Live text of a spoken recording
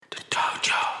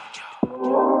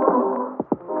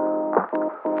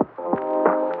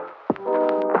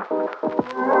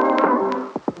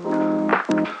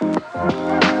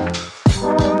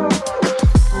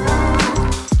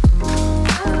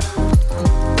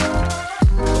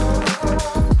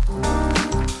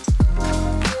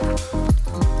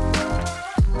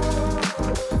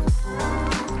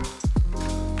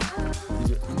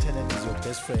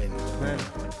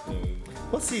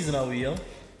are we on?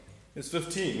 It's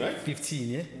 15, right? 15,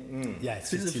 yeah? Yeah, it's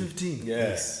Season 15. 15.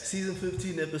 Yes. Season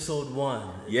 15, episode 1.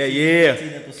 Yeah.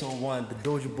 15, episode 1. The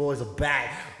Dojo boys are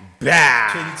back.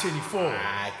 Back. 2024.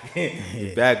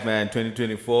 We're back, man.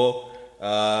 2024.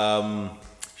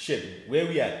 Shit, where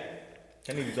we at?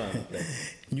 Can you be on?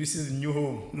 New season, new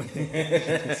home.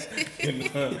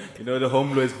 You know the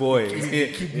homeless boy.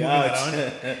 Keep moving around.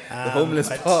 The homeless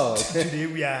but park. Today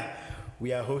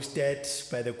we are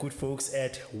hosted by the good folks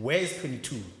at Where's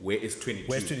 22. Where is 22?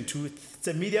 Where's 22? It's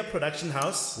a media production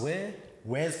house. Where?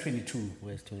 Where's 22?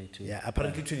 Where's 22? Yeah,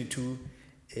 apparently 22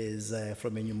 is,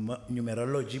 from a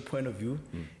numerology point of view,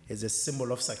 is a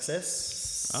symbol of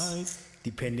success. Nice.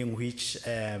 Depending which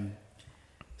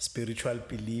spiritual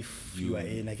belief you are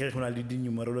in. I can't remember the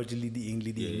numerology, leading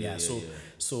English. Yeah.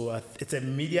 So it's a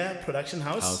media production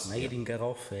house. Now you didn't get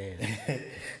off. Just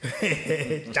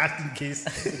in case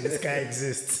this guy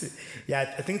exists.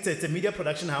 Yeah, I think it's a media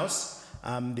production house.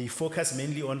 They focus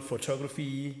mainly on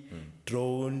photography,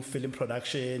 drone, film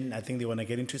production. I think they want to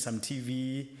get into some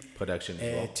TV Production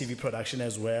as well. TV production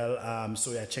as well.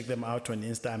 So yeah, check them out on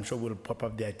Insta. I'm sure we'll pop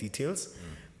up their details.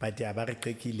 But yeah,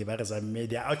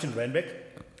 they're out in Randbeck.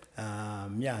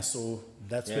 So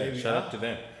that's where we shout are. out to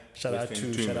them. Shout out to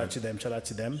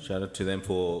them. Shout out to them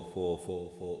for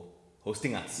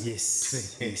hosting us.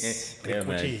 Yes.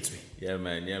 Yeah,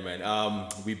 man.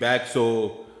 We back.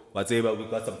 So what's about? We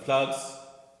got some plugs.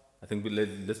 I think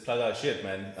let's plug our shit,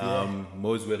 man.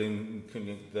 Mo's wearing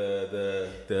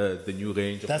the new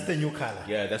range. That's the new color.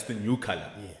 Yeah, that's the new color.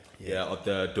 Yeah, of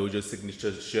the Dojo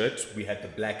signature shirt. We had the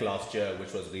black last year,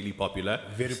 which was really popular.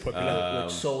 Very popular.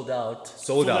 Which sold out.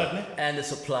 Sold out. And the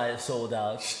supply sold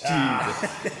out.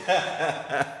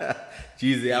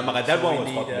 Jesus, yeah, that one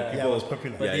was popular. Yeah, it was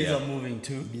popular. But these are moving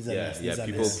too. These are nice.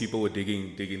 People were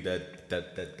digging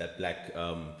that black.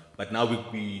 But now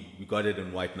we got it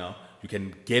in white now. You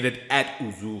can get it at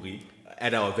Uzuri,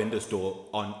 at our vendor store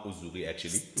on Uzuri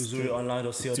actually. Uzuri online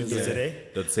or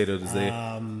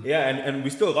and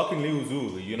we're still rocking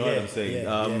Uzuri, you know what I'm saying?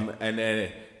 And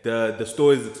the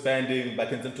store is expanding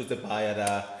back into the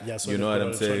Bayada, so you know what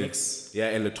I'm saying?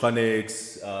 Yeah,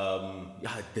 electronics.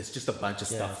 There's just a bunch of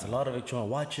stuff. It's a lot of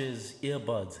electronic watches,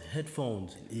 earbuds,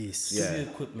 headphones, studio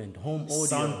equipment, home audio,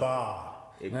 sound bar.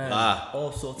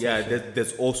 all sorts of shit.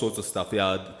 There's all sorts of stuff.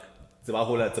 Yeah. So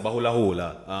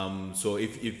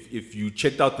if you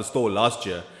checked out the store last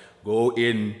year, go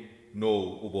in, you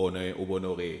know what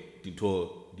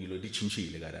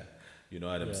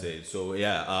I'm saying? So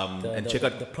and check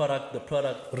out the product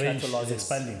range catalog is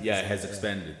expanding. Yeah, it has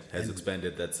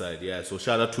expanded that side. Yeah, so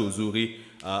shout out to Uzuri.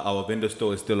 Our vendor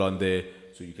store is still on there,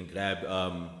 so you can grab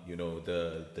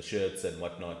the shirts and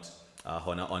whatnot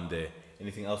on there.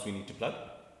 Anything else we need to plug?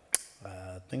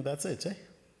 I think that's it,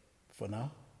 for now.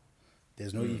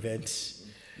 There's no event.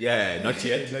 Yeah, not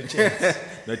yet.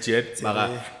 Not yet.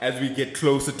 As we get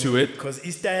closer to it. Because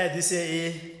Easter this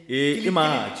year,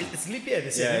 it's leap year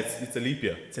this year. Yeah, it's a leap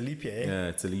year. It's a leap year. Yeah,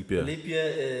 it's a leap year. Leap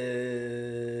year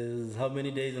is how many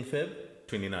days in Feb?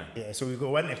 29. Yeah, so we go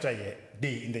one extra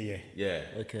day in the year.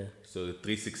 Yeah. Okay. So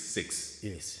 366.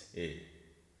 Yes. Yeah.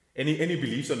 Any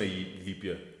beliefs on a leap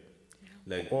year?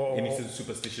 Like any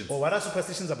superstitions? Or what are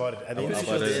superstitions about it? I'm pretty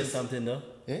sure there is something though.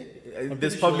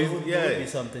 There's probably there would be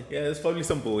something. Yeah, there's probably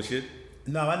some bullshit.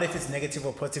 No, I wonder if it's negative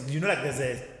or positive. You know, like there's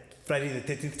a Friday the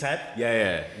 13th type.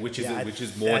 Yeah, which is more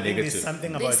I think negative. there's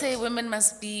something They about. say women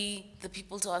must be the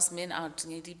people to ask men out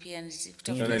in ADP and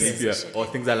leap year, or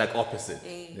things are like opposite.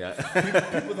 Yeah.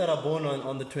 People that are born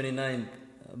on the 29th,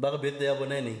 birthday are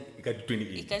born any. You got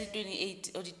 28. You got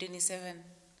 28 or the 27.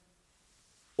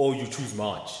 Or you choose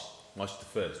March the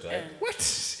 1st, right? What?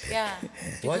 Yeah.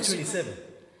 Why 27?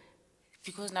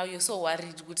 Because now you're so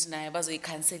worried good now, but you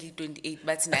cancel it 28,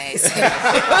 but now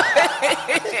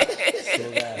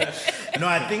No,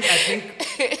 I think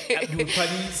you would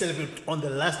probably celebrate on the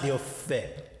last day of Feb.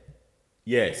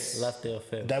 Yes. Last day of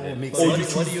Feb. That will make What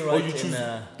sense. do you write in,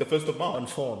 the 1st of on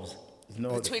March. forms?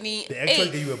 No, the 28th. the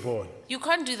actual day you were born. You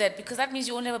can't do that because that means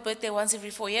you only have a birthday once every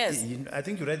 4 years. I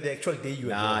think you read the actual day you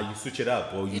were born. Nah, you switch it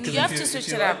up. Or You have to If switch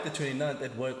you it up. write the 29th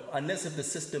at work, unless if the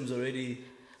system's already.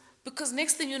 Because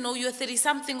next thing you know, you're 30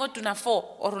 something or una 4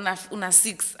 or una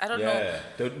 6. I don't know.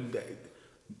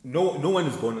 No one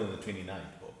is born on the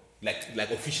 29th, bro.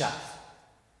 Like official.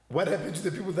 What happened to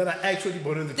the people that are actually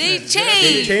born on the 29th? They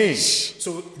change.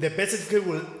 So the birth certificate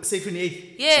will say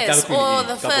 28th. Yes, or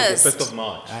the 1st. 1st of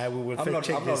March. We will I'm not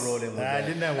check this. rolling with that.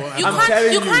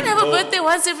 You can't have a birthday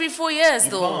once every 4 years,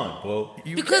 You though. can't, bro.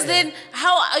 Because then,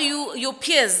 how are you your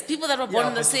peers, people that were born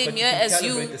in the same year as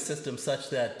you? Calibrate the system such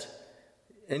that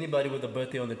anybody with a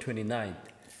birthday on the 29th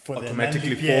for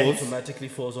automatically the non-VPN. falls. Automatically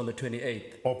falls on the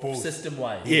 28th. Or both.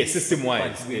 System-wise. Yeah,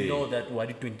 system-wise. But we know that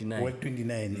Wadi 29. What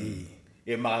 29?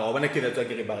 Yeah,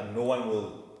 but no one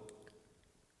will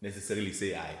necessarily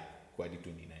say I quite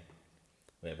 29.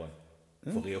 Right, one.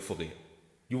 For real.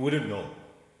 You wouldn't know.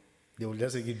 They will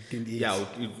just give 28. Yeah,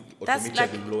 That's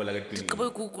like, will blow like 28.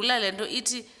 Google lento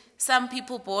ithi, some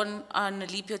people born on a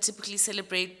leap year typically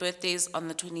celebrate birthdays on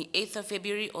the 28th of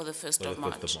February or the 1st Or of the 1st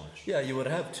March. of March. Yeah, you would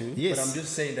have to. Yes. But I'm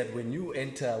just saying that when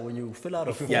you fill out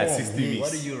a form, Yeah, 16 what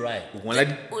do weeks. you write?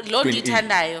 Lo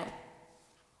ndiyithandayo,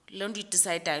 lo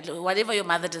ndiyidecidayo, whatever your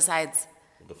mother decides,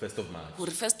 The 1st of March. or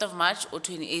the 1st of March or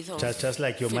 28th of Just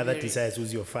like your mother February. decides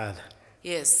who's your father.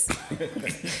 Yes.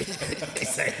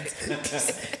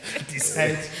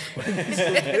 Decide.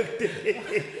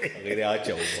 Really out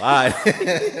your why?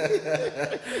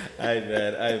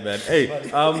 Aye man. Hey,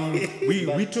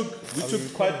 we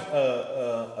took quite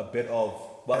a bit of.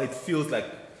 Well, it feels like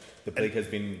the break has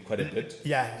been quite a bit.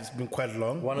 Yeah, it's been quite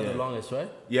long. One of the longest, right?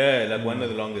 Yeah, like one of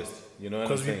the longest. You know what I'm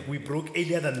Because saying? we broke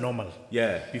earlier than normal.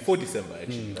 Yeah, before December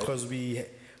actually. Because we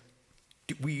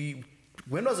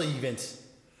when was the event?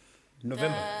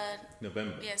 November.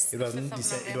 November. Yes. It was the in 5th of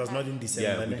December. It was November. not in December.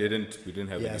 Yeah, we ne? didn't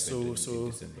have Yeah, an so event in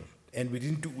December. and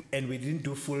we didn't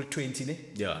do full 20. Ne?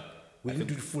 Yeah. We didn't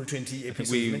do full 20 I think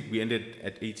episodes we ended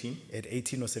at 18. at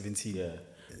 18 or 17. Yeah.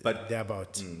 But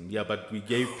thereabout. yeah, but we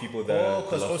gave people the Oh,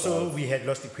 because the lost also hours. we had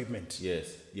lost equipment. Yes,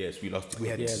 we lost. We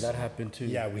had Yeah, that happened too.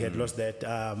 Yeah, we had lost that.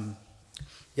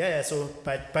 So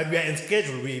but we are on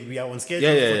schedule. We are on schedule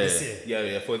Yeah, for this year.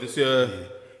 yeah. For this year,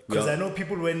 Because I know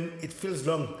people when it feels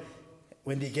long,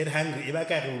 when they get hungry,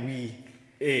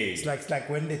 it's like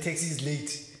when the taxi is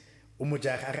late. I'm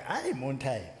on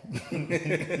time.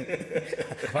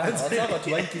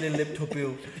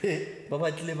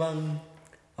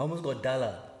 I almost got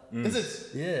dollar. Is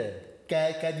it? Yeah.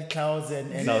 The clouds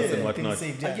and Clouds and whatnot.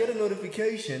 things saved, I yeah. get a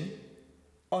notification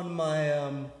on my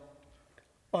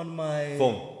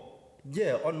phone.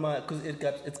 Yeah, on my, because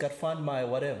it's got find my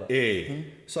whatever.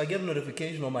 So I get a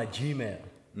notification on my Gmail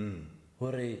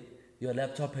where your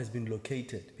laptop has been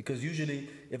located. Because usually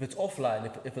if it's offline,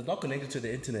 if it's not connected to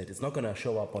the internet, it's not gonna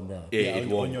show up on the It on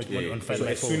won't. your- on So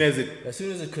my as phone. soon as it as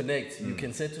soon as it connects, you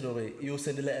can set it over, you'll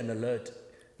send it an alert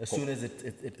as soon as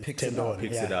it picks it turned up. on,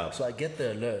 picks yeah. it up, So I get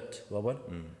the alert,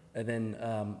 and then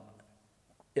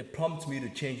it prompts me to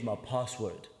change my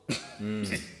password.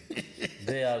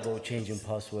 There I go changing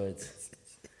passwords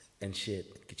and shit.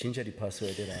 Change the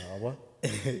password,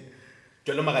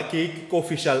 Jwale mara ke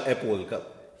official app World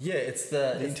Cup. Yeah, it's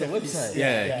the website.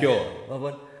 Yeah, sure.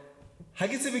 How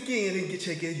can you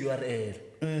check a URL?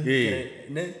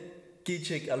 Yeah.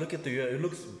 Check. I look at the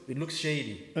URL. It looks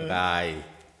shady. Aye.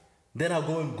 Then I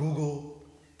go and Google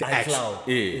The iCloud.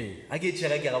 yeah. I get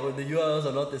check again. The URLs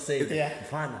are not the same. Yeah.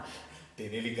 Fana. They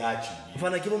nearly got you.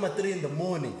 Fana, give them at 3 in the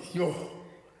morning. Yo,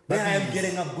 Then I am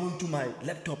getting up, going to my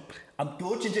laptop. I'm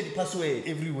changing the password.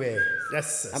 everywhere.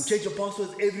 Yes. I'm changing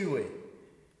passwords everywhere.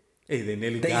 Hey, they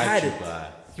nearly They got had you, it. boy.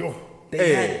 Yo.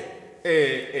 They had it.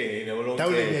 Hey, never long That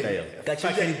would be- time. I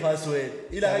changed the password.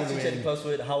 I changed the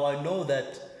password. How I know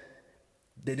that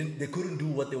they couldn't do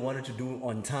what they wanted to do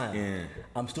on time. Yeah.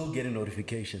 I'm still getting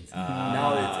notifications.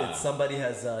 Now it's somebody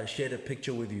has shared a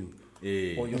picture with you,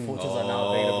 Yeah. or your photos are now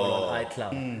available on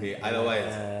iCloud. Yeah,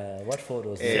 otherwise. What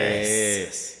photos?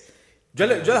 Yes.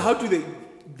 Jwale, how do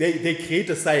they create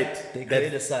a site? They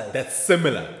create a site. that's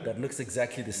similar, That looks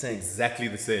exactly the same. exactly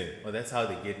the same. Well, that's how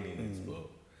they get me in it, bro.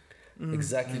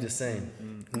 Exactly the same.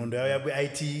 When they are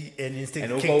IT and instinct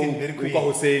And kicked in very Uka quick.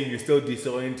 was saying you're still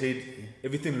disoriented.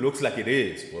 Everything looks like it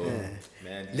is, bro.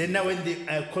 Man. Then now when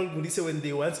I called Mulisa when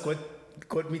they once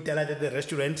got me talent at the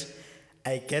restaurant,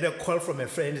 I get a call from a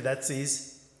friend that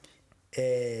says,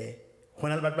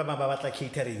 hona le batho ba bang ba batla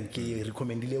catering ke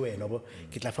recommendile wena bo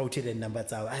ke tla fa o tshele number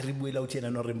tsa a re buela o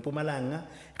tshela no re Mpumalanga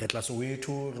re tla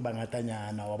Soweto re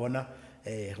bangatanyana wa bona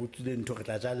go tsile ntho re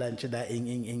tla ja lunch da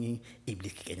eng e bile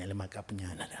ke kenya le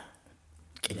makapunyana la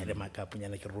kenya le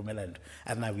makapunyana ke romela ntho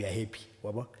and now we are happy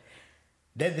wa bona.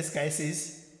 Then this guy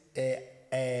says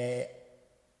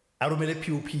arumele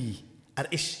POP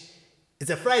ish it's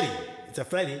a Friday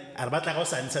a re batla go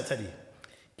Sunday Saturday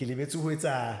ke lebetse ho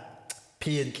etsa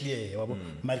pay and clear wa bo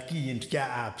marki into ke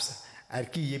apps a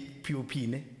ke ye POP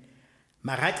ne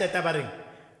magata ta ba reng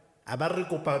a ba re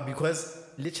kopa because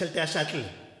le tšhelete ya shuttle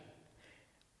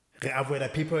re avoid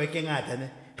paperwork e ngata ne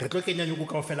re tlo kenya nyoko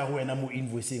ka ofela ho wena mo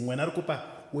invoicing wena re kopa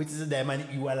o etse diamond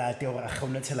e wallet gore a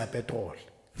kgone tshela petrol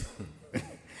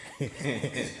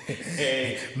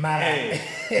Mara.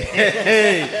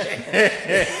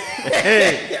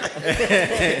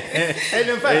 And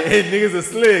in fact, niggas are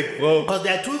slick, bro. because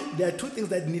there are two things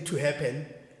that need to happen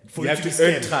for You you have to to be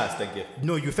earn scammed. trust, I guess.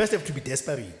 No, you first have to be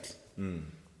desperate.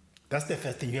 That's the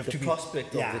first thing. You have The to be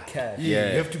prospect of the cash.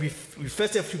 Yeah. You have to be. You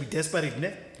first have to be desperate,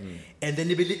 ne? And then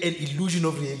there will be an illusion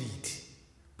of reality.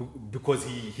 Because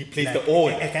he plays Like, the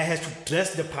own. a guy has to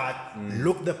dress the part,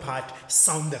 look the part,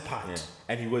 sound the part. Yeah.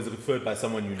 And he was referred by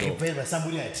someone you know. Prepared by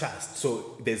somebody I trust.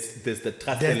 So there's the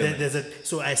trust element.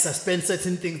 So I suspend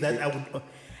certain things that I would.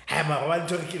 I'm a one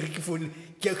to Ricky phone.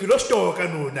 Ke lo stock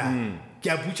anona. Ke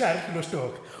a butcha Ricky lo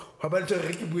stock. How about to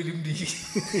Ricky William D?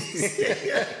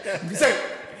 Say,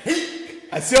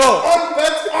 Asio! all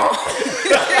bets off.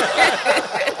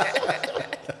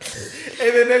 Hey,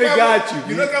 they nearly got you.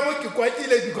 You know, come on, you quite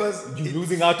because You're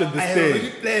losing out on the I have already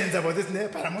stage. plans about this,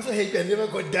 but I'm also happy I never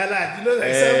got dollar. You know,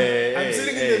 like I'm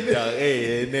sitting in the middle. dog,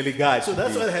 hey, nearly got So you.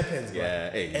 that's what happens. Yeah,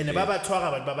 bro. hey, And hey. Baba Twara,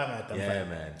 but Baba Ngata, Yeah, fine.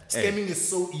 man. Scamming is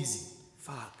so easy.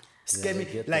 Fuck. Scamming,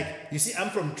 I get like, you see, I'm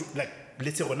from, like,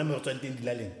 let's say, when I'm in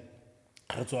Dilaleng.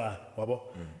 Ratswa, wabo.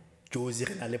 Josie,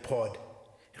 Renale Pod.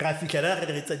 Rafika,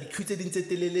 re etsa di-queue tse ding tse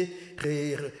telele,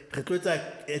 re tlo etsa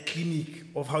a clinic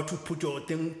of how to put your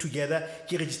thing together.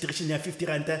 Ke registration ya 50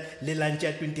 ranta, le lunch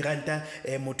ya 20 ranta,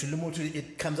 motho le motho,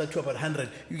 it comes out to about 100.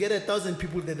 You get 1,000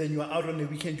 people there, then you are out on the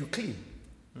weekend, you clean.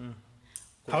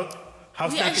 How's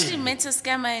We that actually thing? met a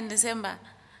scammer in December.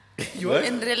 What?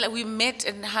 In real, we met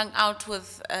and hung out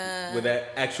with With an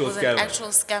actual with scammer. an actual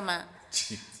scammer.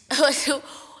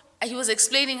 He was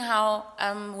explaining how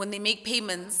when they make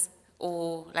payments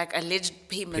or like alleged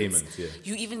payments, Yeah.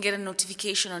 you even get a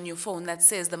notification on your phone that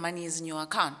says the money is in your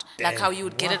account. Like how you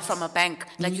would get it from a bank.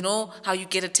 Like you know how you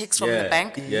get a text from the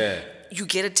bank? Yeah. You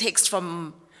get a text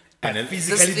from And then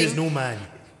Physically, this there's thing- no money.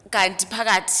 kanti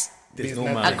phakathi there's no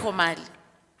There's money. akho mali.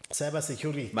 Cyber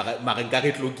security. Mara nkare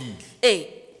e tlogile. Eh,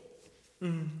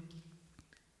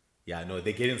 Yeah, no,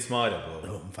 they're getting smarter, bro.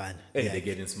 Oh, I'm fine. Hey, they're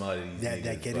getting smarter. These They're niggas,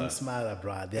 getting bro. smarter,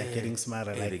 bro. They're getting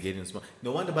smarter. Hey, Like, they're getting smart.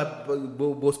 No wonder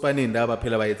bo spanning da ba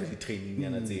phela ba etsa di-training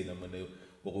yana tsena mane.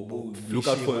 Look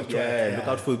out for look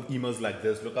out for emails like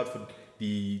this. Look out for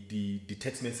the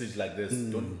text message like this.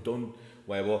 Don't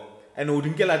whatever. And we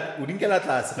didn't get that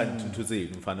class to say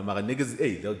mfana mara niggas.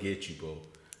 Hey, they'll get you, bro.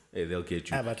 Hey, they'll get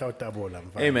you. I batla o tabola, I'm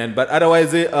fine. Hey man, but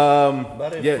otherwise,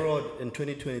 But yeah, fraud in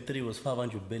 2023 was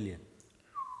 500 billion.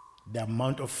 The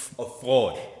amount of,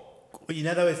 fraud. in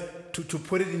other words, to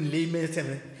put it in layman's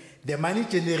terms, the money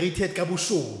generated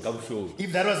kabusho. Kabusho.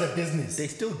 If that was a business, They're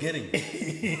still getting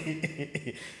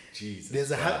it. Jesus.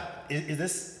 there's a is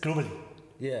this globally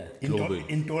Yeah. Globally.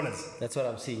 in dollars? That's what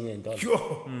I'm seeing here in dollars.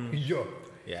 Yo,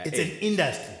 Yeah, it's hey. an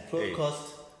industry. Fraud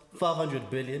cost 500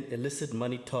 billion. Illicit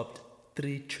money topped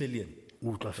 3 trillion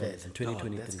Ooh, to fair. in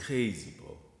 2023. That's crazy,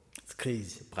 bro. It's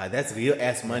crazy. Bro, that's real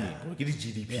ass money, bro. Get the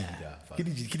GDP. Yeah. da,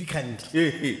 Kidi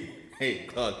country. hey,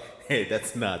 God. Hey,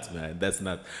 that's nuts, man. That's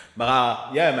nuts.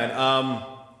 But yeah, man.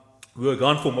 We were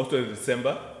gone for most of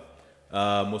December,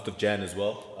 most of Jan as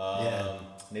well. Yeah.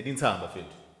 Nadine time, I think.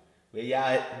 Where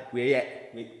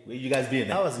you guys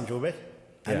been? I was in Joburg.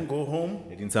 I didn't go home.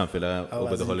 Nadine time, fella, I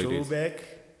over was the in holidays. Joburg,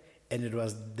 and it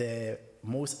was the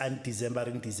most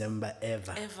un-Decembering December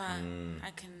ever. ever.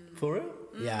 I can. For real?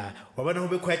 Yeah. Wabona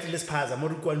ube quite less pass. I'm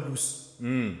not going loose.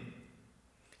 Man,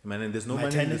 and there's no My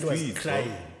money in the tenant was streets,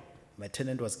 crying. My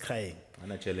tenant was crying. bro.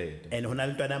 Anachele. And hona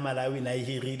le ntwana Malawi na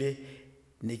hirile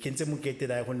ne kentse mokete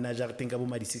la go nna jarteng ka bo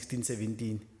ma di 16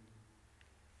 17.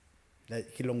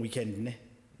 Like ke long weekend ne.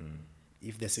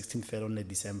 If the 16th fell on the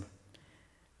December.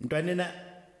 Ntwanena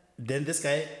then this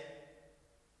guy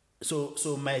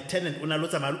so my tenant una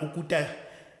lotsa mal ukuta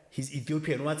he's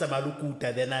Ethiopian wants mal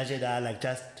ukuta then ajeda like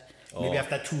just maybe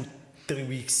after 2-3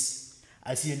 weeks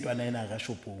I see ntwana ena ga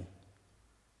shopong.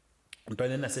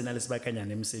 Ntwanena sena le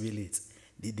sebakanyana emsebeletsi.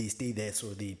 They stay there,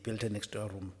 so they built an extra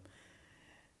room.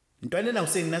 Ntwanena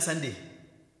useng na Sunday.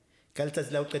 Ka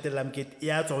letsatsi la go qetela mkete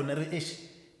ya tswa hona re ish.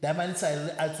 Da man sa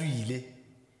a tswile.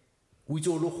 O itse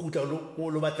o lo gutla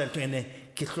lo batla ntwene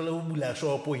ke hlola ho bula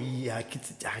shop hi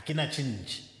ha ke na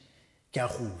change. Ke a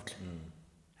gutla.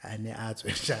 Ane a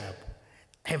tswe sharp.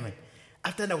 Hey man,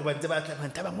 after na go ba ntse ba tla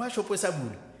man taba ngwa shop e sa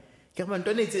bula. Ke man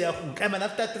ntwane itse ya gutla. Man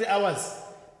after 3 hours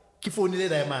ke phone le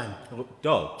diamond.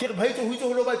 Dog. Ke re bhaitso ho itse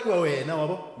ho lo batliwa wena wa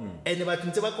bo ene batho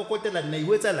ntse ba kokotela nna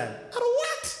iwe tsalang are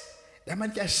what la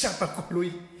man ke a shapa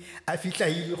koloi a fitla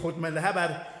ile go tmana ha ba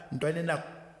re ntwane na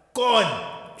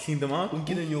gone Clean them out.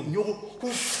 unkile nyogo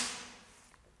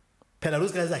phela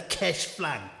those guys are cash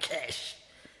flan cash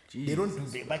they don't do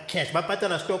that but cash ba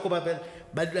patala stock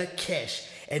ba do cash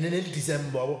and then in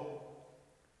December wa bo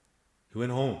He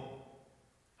went home.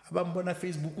 ba mbona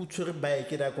Facebook o tshwere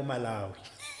bike da ko Malawi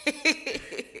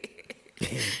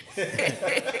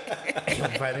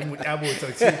Vale mutabo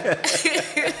tsoksi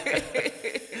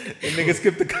And nigga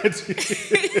skip the country.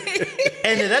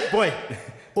 and that boy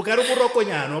o ka re go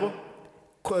rokonyana bo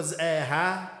cause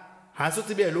ha so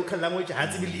tsebe local language ha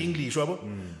tsebe English wa bo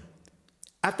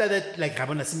after that like ga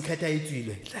bona sim card a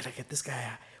itswile like at this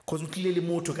guy cause o tlile le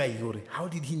motho ka yore how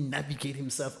did he navigate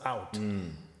himself out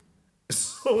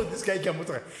so this guy came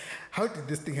out how did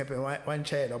this thing happen one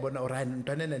child abona ora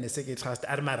ntwana ne se ke trust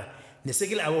armara ne se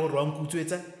ke le a go rwang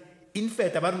kutswetsa in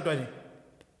fact ba ntwana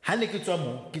ha ne ke tswa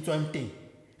mo ke tswa mteng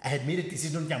I had made a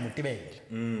decision to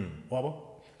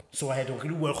wabo so I had to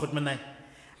really work with my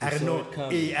I don't know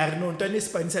ntwana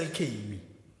Spanish came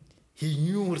he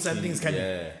knew something's coming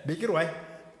make it why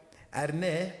I don't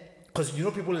know because you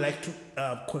know people like to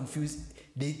confuse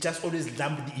they just always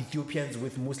lump the Ethiopians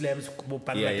with Muslims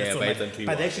but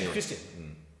they're actually Christian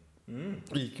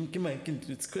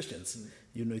it's Christians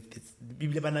you know it's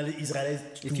Israel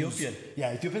Ethiopian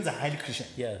Ethiopians are highly Christian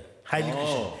highly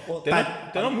Christian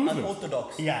They're not Muslims.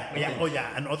 Orthodox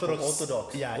an Orthodox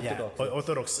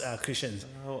Orthodox Christians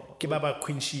Kibaba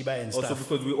Queen Sheba and Also stuff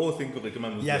because we all think of it,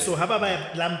 Muslims. so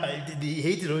Hababa Lampa they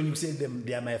hate it when you say them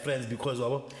they are my friends because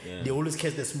they always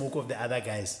catch the smoke of the other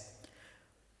guys.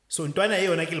 So Ntwana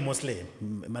yona ke Muslim.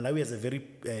 Malawi has a very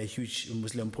huge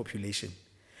Muslim population.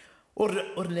 Or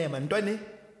le man Ntwana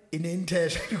in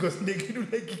intention because they do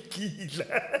like kila.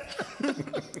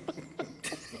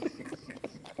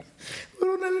 Or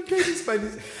on the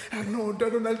Spanish. No,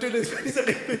 don't know Spanish.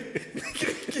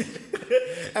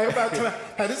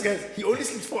 This guy he only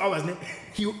sleeps 4 hours.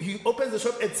 He opens the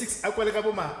shop at 6.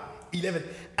 11.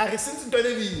 I since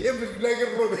Ntwana be every like a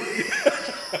robot.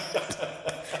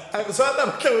 So I'm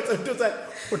not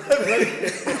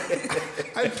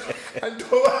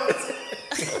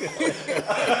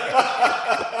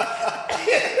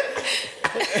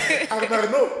and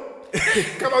Armano,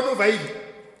 come on, vai.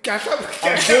 Cash up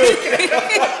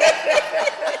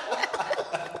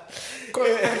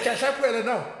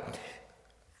now.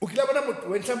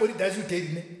 When somebody does you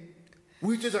take me,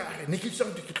 we just Nikki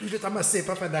something to just I'm a safe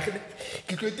up and I can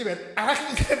even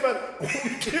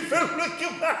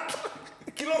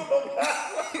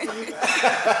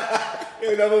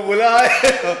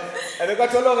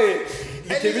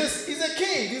he's a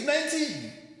kid, he's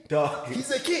 19. Dog.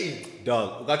 He's a kid.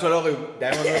 Dog. Because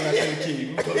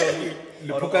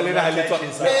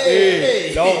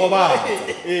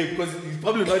he's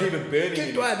probably not even burning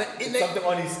it. It's something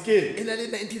on his skin. In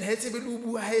 19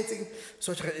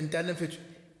 so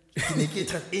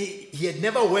he had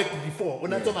never worked before.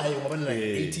 When I told my like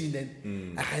 18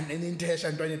 and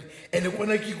intention and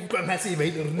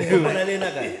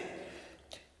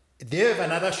they have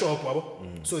another shop,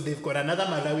 so they've got another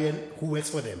Malawian who works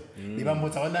for them. They have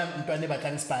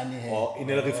Or in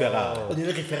a referral.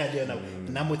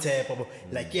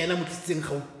 like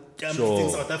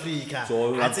South Africa.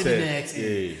 So I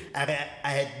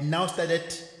had now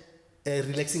started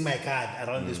relaxing my card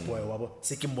around this boy.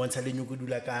 Se ke mbontsha le nyuku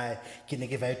dula kae ke ne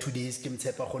ke va 2 days ke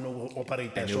mtshepa khone go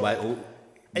operate shop.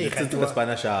 It's a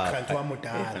Spanish.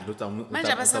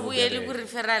 Manje abasabuyeli ku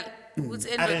referral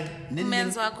ukuthi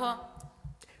men's wakho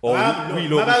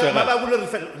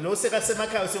lo se ka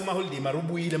semakhaya se ma holiday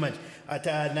marubuyile manje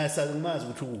atha na salumazi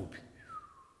ukuthi uphi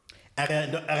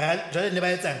ara jale ne ba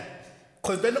etsang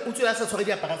cause then o tsela sa tshware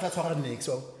di apara sa tshwara next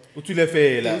so o tsile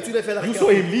fela you saw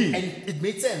him leave and it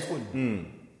made sense go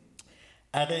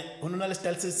are hona le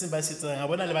style se ba se tsanga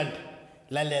bona le bana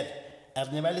la le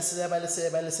are ne ba le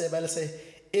se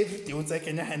every day once I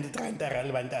can hand rand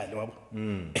le bantale wabo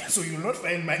so you will not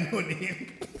find money on him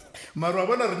mara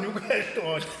bona re nyuka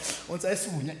short once I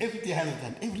sunya every day 100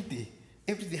 rand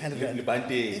every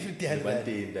day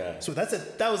 100 so that's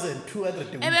 1,200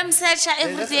 a week ebemsearcha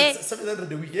every day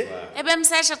 700 a week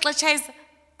ebemsearcha xexayisa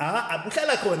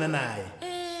abuhlala khona naye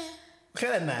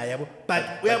uhlala naye yabo but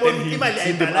uyabona imali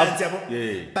ayibalance yabo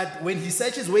but when he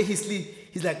searches where he sleep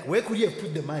he's like where could you have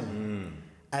put the money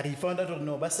and he found out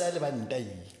no basale ba ntai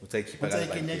Utsayikhipha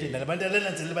kanjani la bantu lena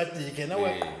ntse le batike na wa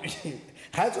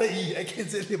that's why I can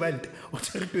say le bantu o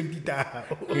tsere 20 ta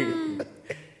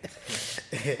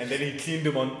and then he cleaned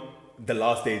him on the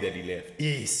last day that he left.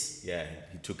 Yes. Yeah,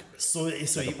 he took. So he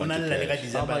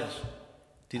How much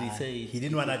did he say? He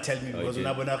didn't want to tell me because when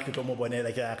I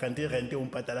like I can't rent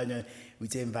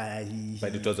with him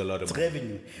but it was a lot of money.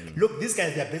 Revenue. Look, these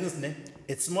guys, their business name,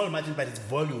 it's small margin, but it's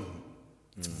volume.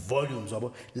 It's volumes.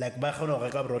 Like Bakhano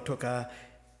Raka Rotoka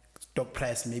stock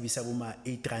price maybe Sabuma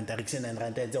 8 rand, 9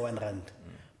 rand, 1 rand.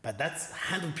 But that's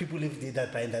 100 people every day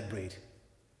that buying that bread.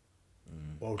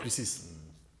 Or pieces.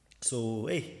 So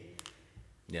hey.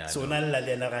 Yeah, So I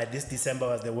know. now this December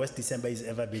was the worst December he's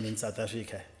ever been in South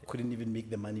Africa. Couldn't even make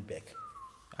the money back.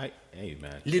 Hey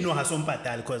man. Lino has some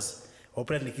patal because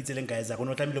opera the kids and guys are going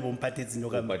to tell parties no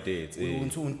Bompatetse,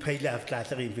 eh. un pay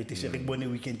after invitation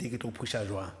weekend ticket to push a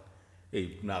joa.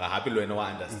 Hey, now happy when no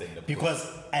one understand. Because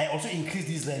I also increased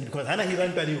this rent because Hana he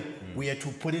ran value. We had to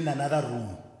put in another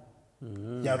room.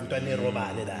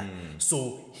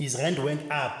 So his rent went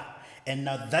up, and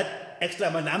now that extra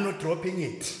money I'm not dropping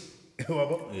it.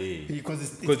 Because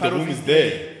it's the part room of his is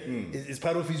there. It's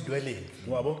part of his dwelling.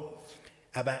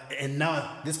 And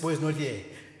now this boy is not here.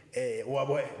 I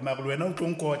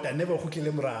never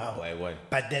Why?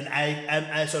 But then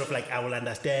I sort of like I will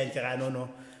understand. I don't know.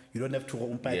 You don't have to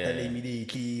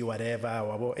immediately,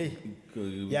 whatever. Hey.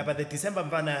 Yeah, but the December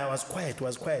banner was quiet.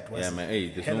 Yeah, man. Hey,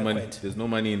 there's no hella money. quiet. There's no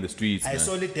money in the streets. I man.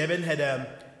 saw that Devon had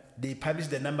they published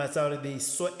the numbers out. They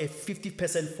saw a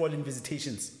 50% fall in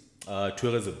visitations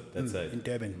Tourism. That's right. in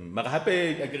Durban. Mara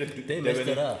happy, I get They messed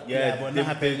it up. Yeah, Yeah, but they- not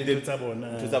happy they- with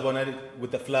Tsabona. to Zabona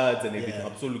with the floods and everything. Yeah.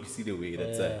 Absolutely see the way.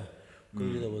 That's right.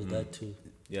 There was that too.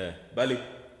 Yeah, Bali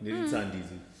didn't sound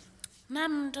easy.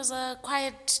 It was a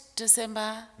quiet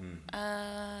December.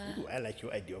 Ooh, I like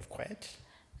your idea of quiet.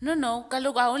 No.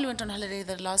 Kaloku, I only went on holiday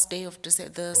the last day of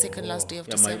December, the second last day of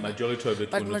Yeah, December. majority of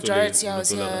it. But Unotsole- majority I was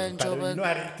here Unotsole- in But Joburg. no,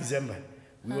 I read December.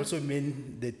 We also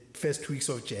mean the first 2 weeks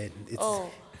of Jan. It's, Oh,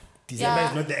 December yeah.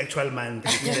 is not the actual month.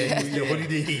 It's the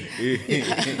holiday.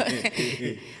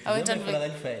 I went on Don't feel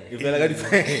like fair. You feel like it's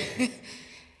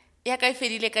yeah, I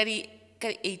fedile ka di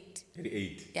 8.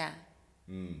 88. Yeah.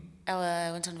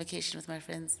 I went on vacation with my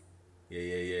friends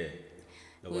Yeah.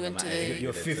 We went to the-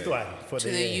 Your fifth one for to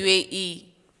the the year. UAE.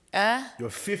 Huh? Your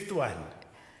fifth one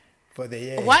for the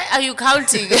year. Why are you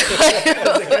counting?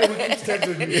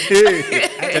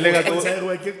 Telling us all-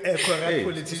 Corrupt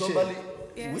politician. Somebody,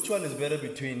 Yes. which one is better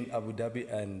between Abu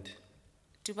Dhabi and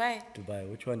Dubai. Dubai?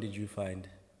 Which one did you find?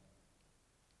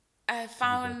 I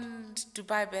found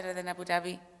Dubai better than Abu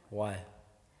Dhabi. Why?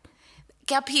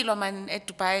 Kuyaphilwa man at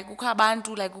Dubai. Kukho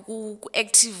abantu like ku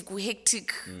active, ku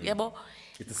hectic. Yabo?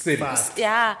 It's a city. Fast.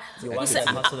 Yeah. You want Kuse- that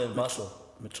hustle and bustle?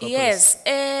 Yes.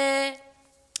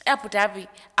 Abu Dhabi,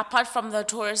 apart from the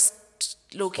tourist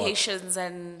locations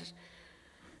and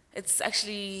it's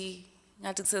actually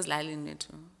ngathi kusezilalini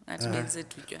nethu. Ngathi benze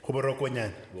it.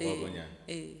 Kuborokonyana.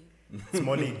 It's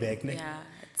more laid back, ne? Yeah,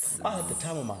 it's, I had the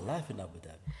time of my life in Abu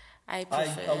Dhabi. I I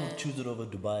prefer would choose it over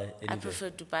Dubai any I day. prefer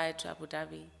Dubai to Abu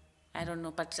Dhabi. I don't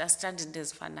know, but I stand in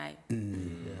this fanai.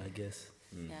 Yeah, I guess.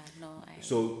 Yeah, no, I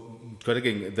So,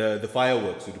 again, the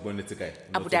fireworks. You want to guy?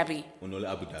 Abu Dhabi.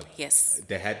 Abu Dhabi. Yes.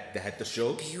 They had the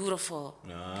show. Beautiful.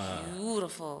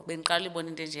 Beautiful. Benqala ibona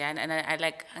into enjeyana, and I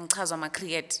like angichazwa ama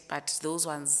create, but those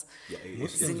ones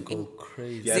Muslims go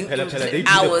crazy. Yeah, Zing- Pela, they do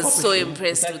I the was proper so show.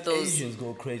 impressed In with fact, those. Asians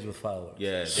go crazy with fireworks.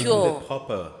 Yeah, they do Sure. the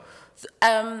proper.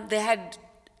 They had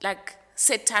like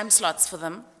set time slots for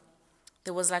them.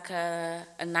 There was like a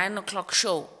 9 o'clock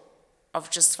show of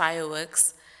just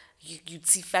fireworks. You'd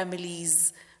see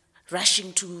families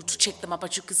rushing to check them out,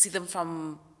 but you could see them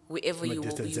from wherever you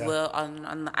distance, yeah. were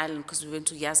on the island, because we went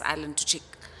to Yas Island to check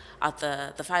out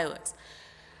the fireworks.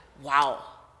 Wow.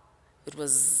 It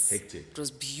was Hectic. It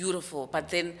was beautiful. But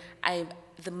then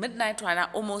the midnight one I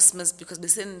almost missed because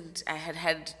I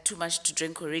had too much to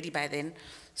drink already by then.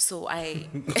 So I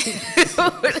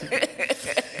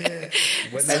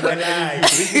And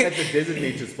drinking at the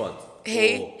designated spots.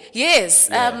 Hey, yes.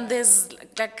 Yeah. There's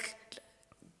like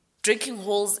drinking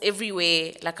halls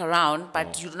everywhere, like around,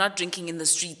 but you're not drinking in the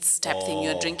streets type thing.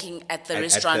 You're drinking at the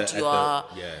restaurant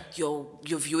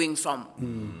you're viewing from,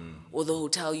 or the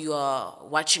hotel you are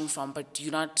watching from, but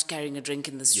you're not carrying a drink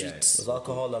in the streets. Was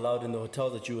alcohol allowed in the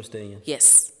hotels that you were staying in?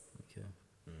 Yes. Okay.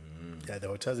 Yeah, the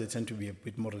hotels they tend to be a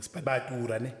bit more expensive. But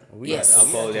Yes.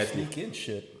 Alcohol, We yeah. had to sneak in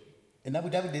shit. in Abu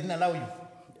Dhabi, they didn't allow you.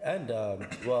 And,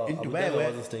 well, In Abu Dubai, Dhabi, I where?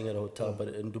 wasn't staying at a hotel, but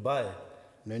in Dubai,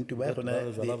 No, in Dubai, That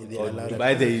was allowed. they Or allow that.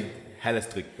 Dubai, they had a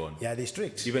strict bond. Yeah, they're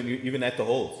strict. Even at the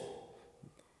halls.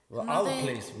 well, No, our they-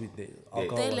 place, alcohol They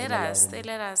wasn't let allowed us. in. They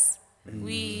let us.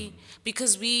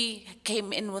 Because we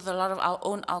came in with a lot of our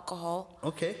own alcohol.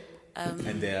 Okay.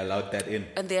 And they allowed that in.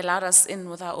 And they allowed us in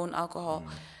with our own alcohol.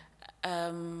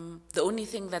 The only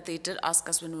thing that they did ask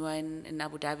us when we were in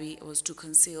Abu Dhabi was to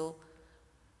conceal,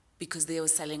 because they were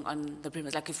selling on the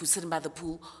premise. Like if we're sitting by the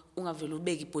pool, ungavele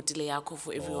ubeke ibhotile yakho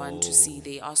for everyone to see.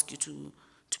 They ask you to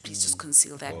please just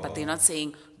conceal that. But they're not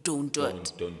saying don't do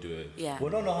it. Don't do it. Yeah.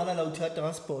 Bona no hana la uthi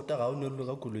transport ga o no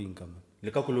ka koloing ka man.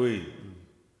 Le ka koloi.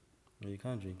 You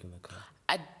can't drink in the car.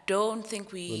 I don't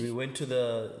think When we we. went to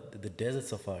the desert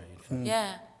safari, in fact,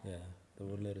 Yeah. yeah, they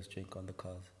wouldn't let us drink on the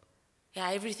cars. Yeah,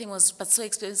 everything was, but so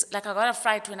expensive. Like, I got a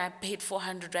fright when I paid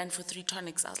 400 Rand for 3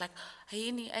 tonics. I was like,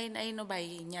 I know by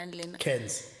Nyanlen.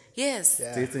 Cans. Yes.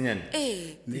 Yeah.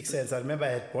 Hey. Makes sense. I remember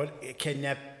I had bought a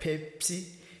Kenya Pepsi.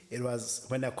 It was,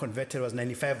 when I converted, it was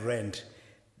 95 Rand.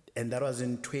 And that was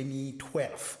in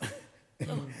 2012.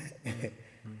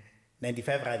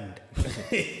 95 Rand.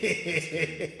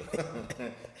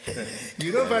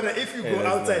 You know, but if you go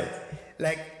outside,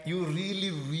 like, you really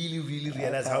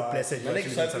realize how blessed you are in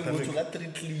South Africa.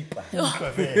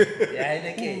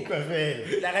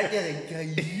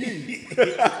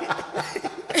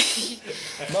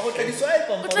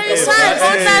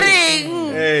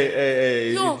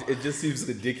 Hey, Yo. it just seems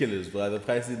ridiculous, but the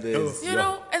price in there is... You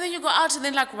know, and then you go out and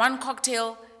then like one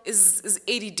cocktail is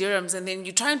 80 dirhams and then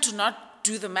you're trying to not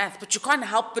do the math, but you can't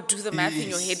help but do the math in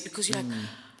your head because you're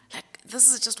like,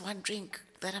 this is just one drink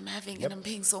that I'm having and I'm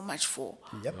paying so much for.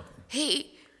 Yep. Hey.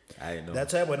 I know.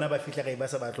 That's why whenever I feel like I buy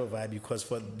some battle vibe, because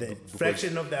for the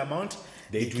fraction of the amount,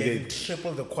 they can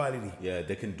triple the quality. Yeah,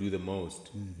 they can do the most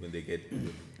when they get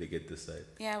this side.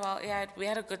 Yeah, well, yeah, we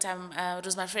had a good time. It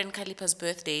was my friend Kalipa's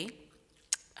birthday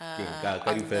on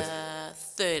Kali the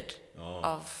Fest. 3rd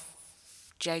of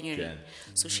January. Jan.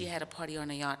 So she had a party on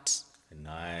a yacht.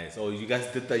 Nice. Oh, you guys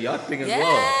did the yacht thing as Yeah.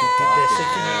 well.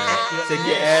 Shake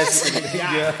your ass.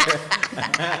 Yeah,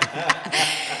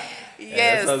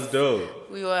 Yes. that sounds dope.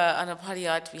 We were on a party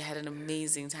yacht. We had an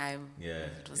amazing time. Yeah,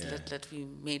 It was yeah. lit. We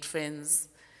made friends.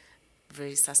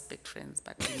 Very suspect friends,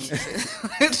 but we made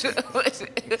friends.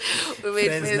 We made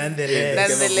Friends friends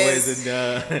nonetheless. Boys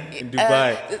in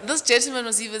Dubai. This gentleman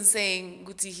was even saying,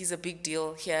 Guti, he's a big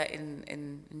deal here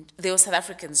they were South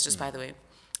Africans, just by the way.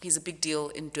 He's a big deal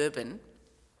in Durban.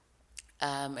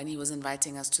 And he was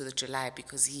inviting us to the July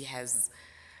because he has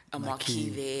a marquee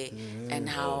there and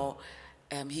how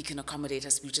he can accommodate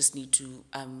us. We just need to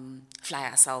fly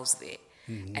ourselves there.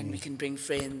 And we can bring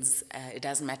friends. It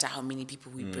doesn't matter how many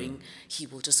people we bring. He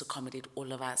will just accommodate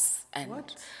all of us. And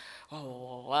what?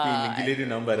 Oh, wow.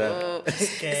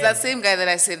 It's that same guy that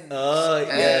I said. Oh,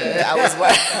 yeah. I was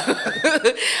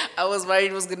worried. I was worried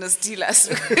he was gonna steal us.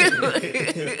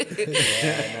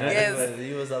 Yes.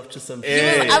 He was up to some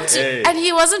And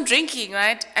he wasn't drinking,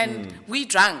 right? And we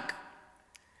drank.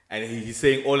 And he's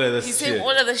saying all of this He's shit. saying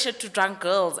all of the shit to drunk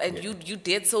girls, and you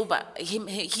dead sober.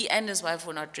 He and his wife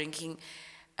were not drinking.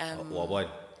 What?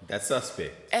 That's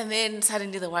suspect. And then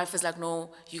suddenly the wife is like,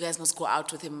 "No, you guys must go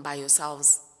out with him by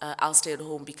yourselves. I'll stay at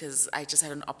home because I just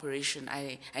had an operation.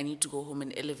 I need to go home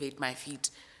and elevate my feet."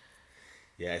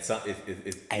 Yeah,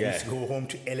 I need to go home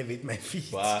to elevate my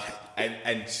feet. Wow.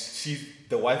 And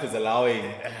the wife is allowing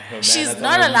her man She's at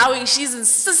not home. allowing. She's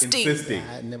insisting.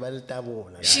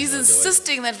 She's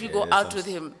insisting that we go out with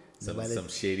him. Some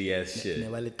shady ass shit. And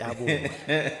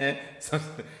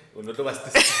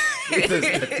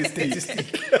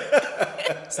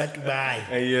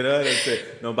you know what I'm saying?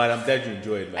 No, but I'm glad you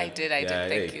enjoyed it, man. I did,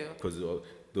 thank you. Because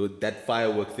that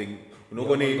firework thing,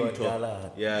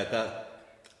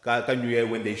 Can you hear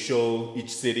when they show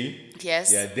each city?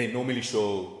 Yes. Yeah, they normally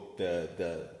show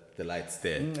the lights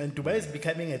there. And Dubai is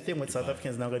becoming a thing with South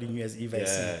Africans now got New Year's Eve. I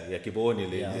see.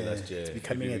 Last year. It's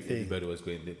becoming a thing. Everybody was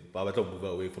going there. But I thought move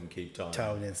away from Cape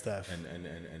Town And stuff.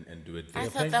 and do it I there.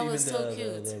 thought that was so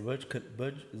cute. The Burj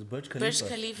Khalifa. Burj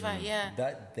Khalifa, yeah.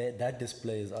 That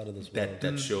display is out of this world.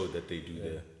 That show that they do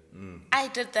there. I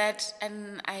did that,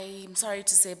 and I'm sorry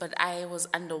to say, but I was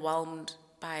underwhelmed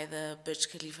by the Burj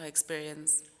Khalifa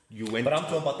experience. You went. But I'm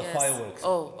talking about the Yes. fireworks.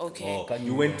 Oh, okay. Oh,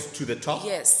 you went to the top?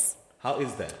 Yes. How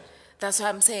is that? That's what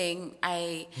I'm saying.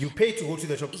 You pay to go to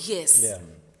the shop. Yes. Yeah.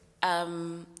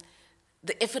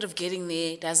 The effort of getting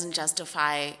there doesn't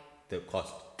justify The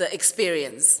cost. the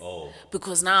experience. Oh.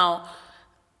 Because now,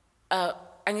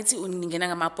 angithi uningena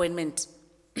ngama-appointment.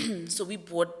 So we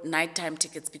bought nighttime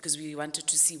tickets because we wanted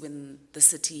to see when the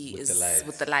city With is the lights.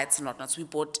 with the lights and whatnot. So we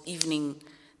bought evening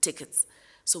tickets.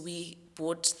 So we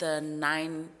bought the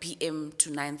 9 p.m. to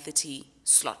 9:30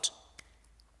 slot.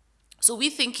 So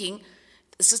we're thinking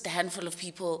it's just a handful of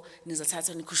people.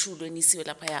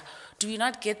 Do we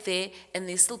not get there and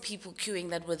there's still people queuing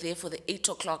that were there for the 8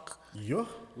 o'clock Yo.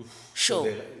 show?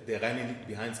 So they're running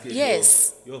behind schedule.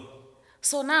 Yes. Yo.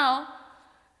 So now,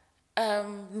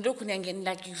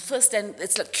 like you first stand,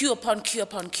 it's like queue upon queue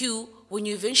upon queue. When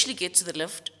you eventually get to the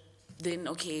lift, then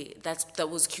okay, that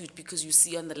was cute because you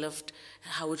see on the lift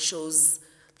how it shows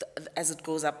as it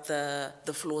goes up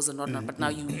the floors and whatnot. But now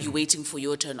you're waiting for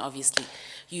your turn, obviously.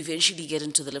 You eventually get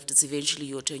into the lift, it's eventually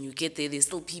your turn. You get there, there's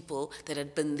still people that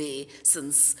had been there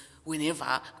since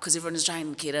whenever because everyone is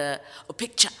trying to get a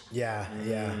picture. Yeah.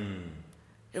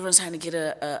 Everyone's trying to get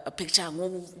a picture.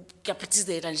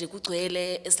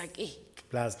 It's like, hey,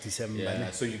 Last December. Yeah,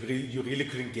 so you really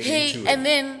couldn't get Hey, into and it.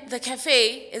 then the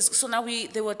cafe is, so now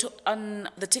they were on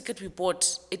the ticket we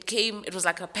bought, it was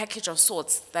like a package of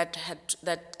sorts that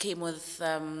came with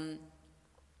a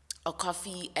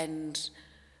coffee and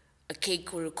a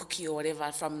cake or a cookie or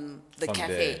whatever from the From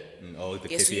cafe. the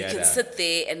Yes, so you cafe can had sit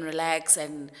there and relax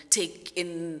and take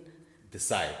in the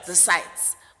sides. the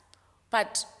sights.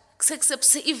 But when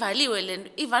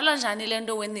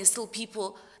there's still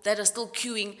people that are still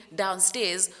queuing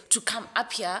downstairs to come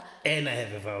up here, And I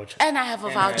have a voucher. and I have a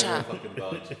voucher. Fucking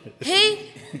voucher. Hey,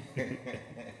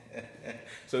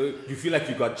 So you feel like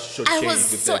you got shortchanged I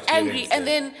was with so the angry, experience and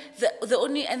there.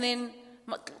 then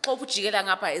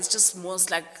it's just most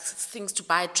like things to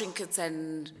buy, trinkets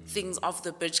and things off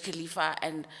the Burj Khalifa,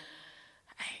 and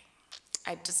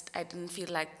I didn't feel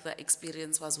like the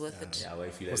experience was worth it. Yeah, well,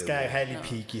 I feel This like guy highly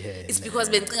peaky here. It's because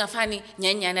I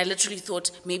literally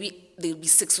thought maybe there'll be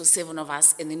 6 or 7 of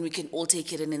us, and then we can all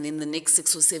take it in, and then the next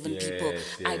 6 or 7 people.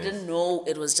 I yes. didn't know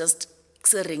it was just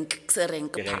xerink.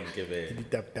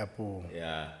 Tap, tap, oh.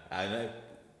 Yeah, and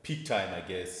peak time, I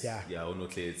guess. Yeah. Yeah,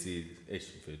 it's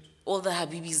All the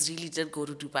Habibis really did go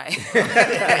to Dubai.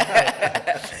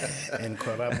 And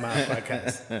corrupt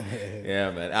motherfuckers. Yeah,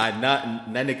 man.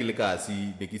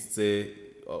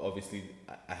 Obviously,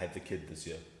 I had the kid this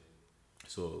year.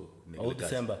 So, Whole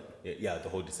December? Yeah, the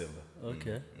whole December.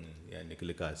 Okay. Yeah,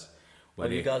 Nikolikas.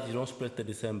 But you guys, you don't split the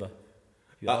December.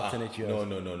 You alternate yours.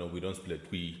 No, we don't split.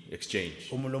 We exchange.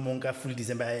 Umulomonka full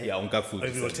December. Yeah, unka food.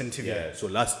 Every alternative. Yeah, so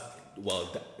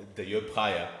the year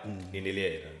prior, in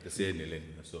Ilya, the same Ilya.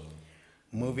 So.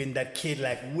 Moving that kid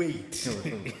like, wait.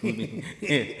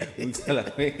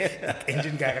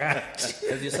 Engine garage.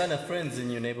 Does your son have friends in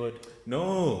your neighborhood?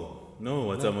 No.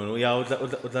 What's up, man? Yeah, With a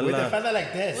father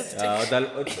like this.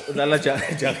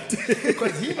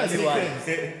 Because he must be friends.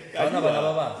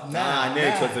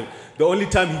 The only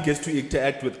time he gets to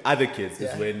interact with other kids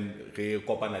is when the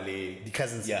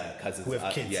cousins. Yeah, cousins Who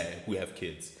have kids. Yeah, who have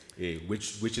kids. Yeah,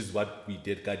 which is what we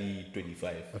did. Kadi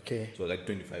 25. Okay. So like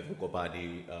 25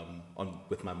 on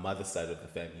with my mother's side of the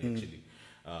family actually.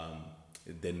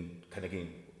 Then kind of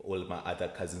getting all my other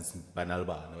cousins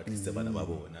banalba.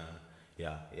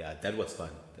 Yeah, that was fun.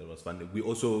 We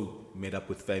also met up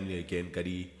with family again,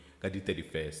 Kadi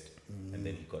 31st, and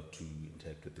then he got to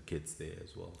interact with the kids there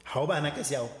as well. How about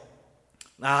Nakasiao?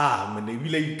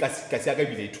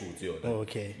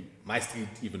 Okay. My street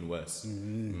even worse.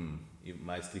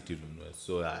 My street even worse.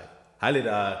 So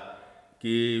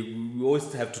we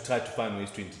always have to try to find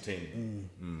ways to entertain.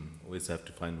 Always have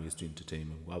to find ways to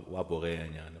entertain.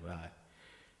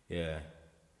 Yeah.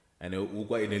 And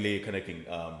kind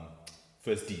of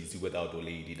first D's without old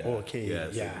lady. Okay,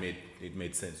 Yeah. So yeah. it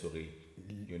made sense. Okay.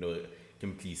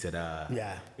 Kim said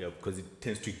Yeah. because it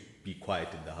tends to be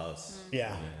quiet in the house.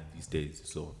 Yeah. These days.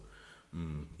 So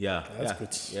yeah. That's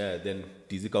good. Yeah, then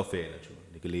Dizzy Cafe,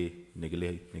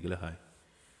 Niggle high.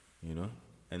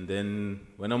 And then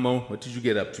when I'm out, what did you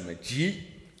get up to, my G?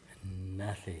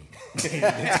 Nothing.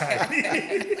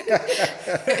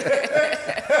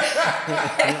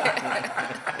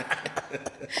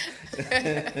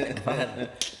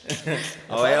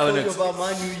 I told you about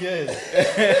my New Year's.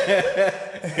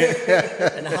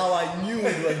 And how I knew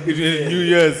it was New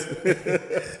Year's.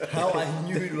 How I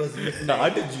knew it was midnight. How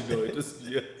did you know it was New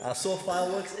Year's? I saw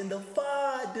fireworks in the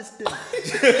far distance.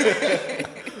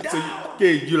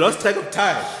 Okay, you lost track of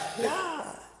time.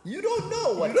 You don't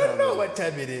know what You don't time know it what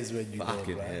time it is when you go,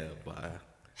 Fucking right? hell, boy.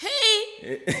 Hey,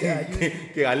 Okay,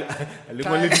 you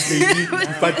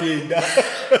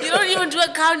don't even do a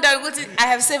countdown. I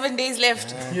have 7 days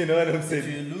left. you know what I'm If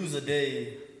saying? you lose a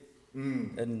day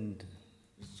and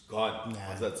It's gone.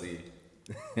 What's that say?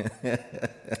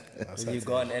 when you're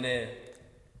gone, and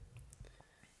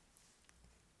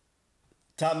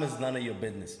time is none of your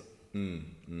business.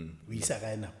 We say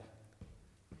right now.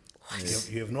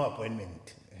 You have no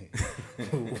appointment.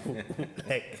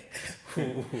 Like,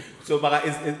 So, Mara,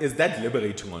 is that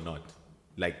liberating or not?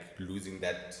 Like losing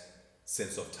that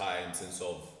sense of time, sense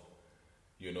of,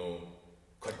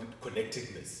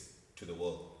 connectedness to the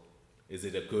world. Is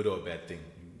it a good or a bad thing,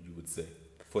 you would say,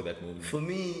 for that moment? For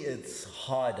me, it's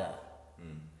harder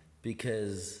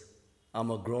because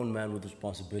I'm a grown man with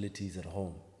responsibilities at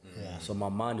home. So my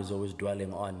mind is always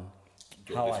dwelling on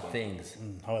how are things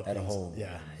how are at things? home.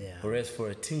 Yeah. Whereas for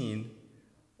a teen,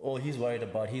 all he's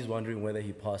wondering whether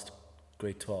he passed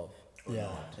grade 12.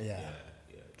 Yeah.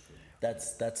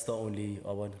 That's the only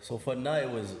one. So for now, I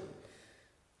was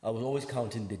always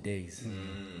counting the days.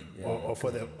 Or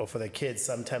for the kids,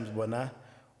 sometimes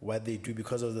what they do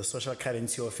because of the social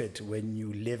currency of it, when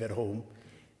you live at home,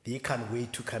 they can't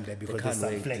wait to come there because can't there's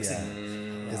some wait,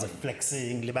 flexing. There's a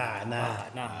flexing, libana.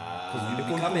 Because you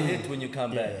become a hit when you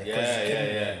come back.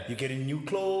 You're getting new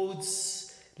clothes.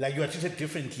 Like you are treated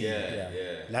differently.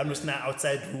 Like I'm not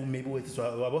outside room, maybe with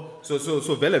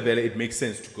So Vela Vela, it makes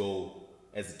sense to go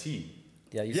as a team.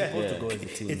 Yeah, you're supposed to go as a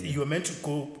team. You are meant to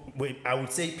go. I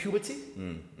would say puberty.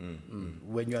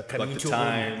 When you are coming into your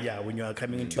own. Yeah, when you are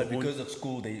coming into But your because of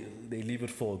school, they leave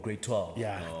it for grade 12.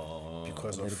 Yeah.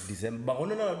 Because of December. But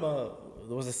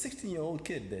there was a 16-year-old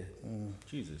kid there.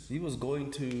 Jesus. He was going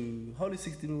to, how old is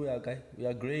 16 we are, guy? We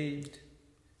are grade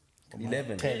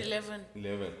 11.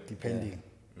 11. depending.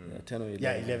 Yeah, 10 or 11.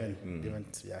 Yeah, 11. 11,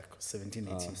 yeah, 17,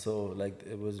 18. So like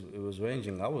it was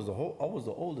ranging. I was the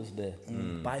oldest there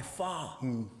by far.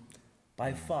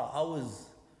 By far, I was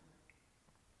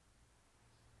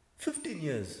 15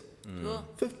 years.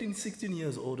 15, 16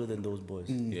 years older than those boys.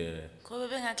 Yeah.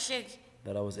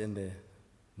 That I was in there.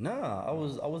 Nah, I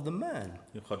was the man.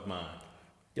 You're hot man.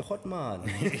 You're hot man.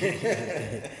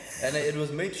 And it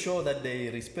was made sure that they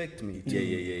respect me.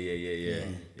 Yeah.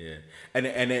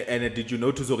 And did you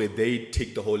notice they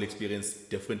take the whole experience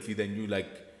differently than you? Like,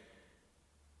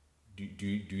 do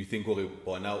you think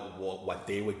what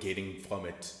they were getting from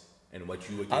it and what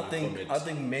you were getting from it? I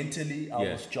think mentally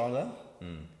I was stronger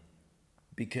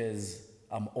because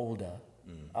I'm older.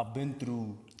 I've been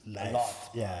through a lot.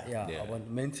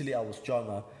 Mentally I was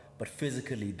stronger. But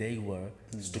physically, they were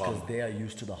because they are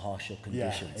used to the harsher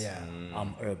conditions.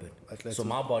 I'm urban, so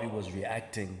my body was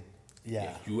reacting.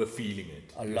 Yeah, you were feeling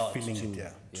it. A lot feeling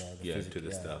to, to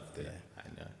the stuff there. I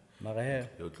know.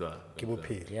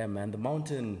 Yeah, man, the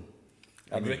mountain.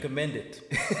 I'd recommend it.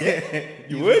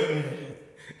 You would.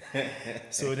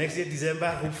 So next year, December,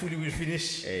 hopefully we'll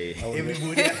finish.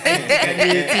 Everybody.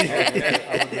 I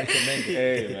would recommend it.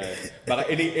 Hey, man. But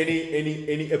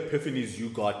any epiphanies you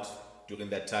got during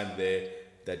that time there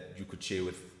that you could share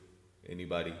with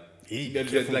anybody?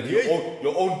 Like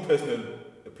your own personal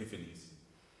epiphanies.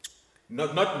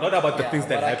 Not about the things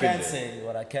that happened.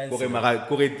 What I can say.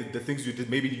 The things you did,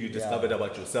 maybe you discovered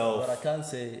about yourself. What I can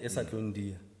say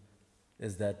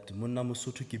is that Monna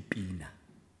Mosotho ke Pina.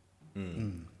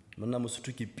 Monna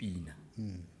Mosotho ke Pina.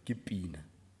 Ke Pina.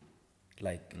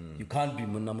 Like, you can't be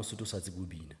Monna Mosotho sa tsebo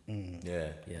bina.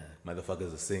 Yeah.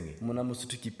 Motherfuckers are singing. Monna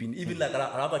Mosotho ke Pina. Even like,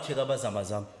 I have a check about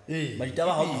Zamazam.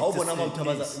 How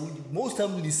most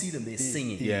times when you see them, they're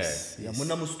singing. Yeah.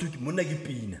 Monna Mosotho, Monna ke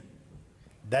Pina.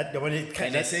 That the one it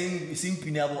kind of sing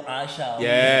Pina abo Asha.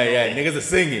 Yeah, niggas are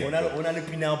singing. Ona le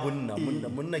Pina bonna,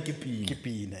 Monna ke Pina.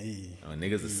 Pina, Oh,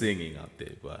 niggas are singing out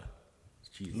there, but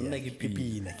Jesus. Monna ke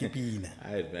Pina.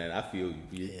 Alright, man, I feel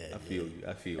you. I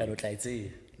feel you. I don't like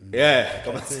say. Yeah,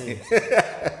 come on.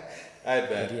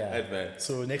 Alright, man.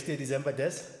 So next year, December,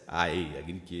 Des? I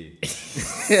get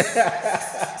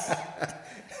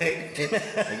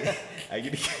it. I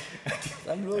get it.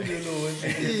 I'm not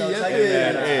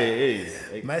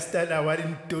Hey. My style, I want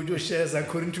in Dojo shares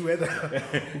according to whether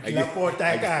Laport,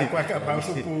 I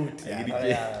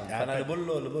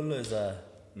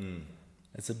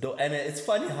it's a and it's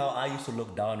funny how I used to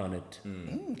look down on it.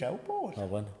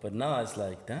 But now it's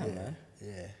like, damn, man.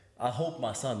 Yeah. I hope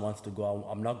my son wants to go.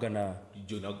 I'm not gonna.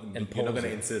 You're not gonna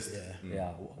insist.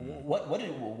 Yeah.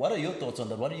 What are your thoughts on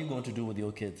that? What are you going to do with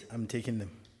your kids? I'm taking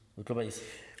them.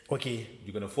 Okay.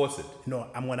 You're gonna force it? No,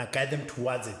 I'm gonna guide them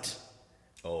towards it.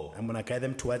 Oh. I'm gonna guide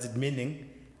them towards it, meaning.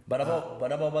 But about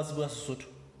Sotho.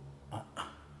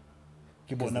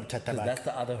 That's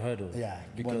the other hurdle. Yeah.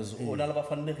 Because so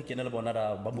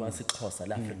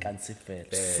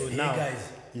now,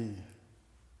 guys,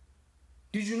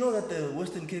 did you know that the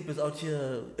Western Cape is out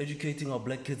here educating our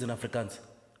black kids in Afrikaans?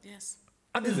 Yes.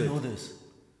 I didn't know this.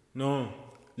 No.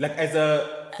 Like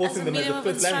forcing them as a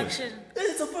first language.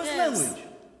 It's a first language.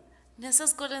 As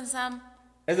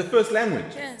a first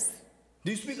language? Yes.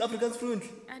 Do you speak Afrikaans fluent?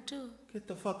 I do. Get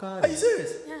the fuck out. Are you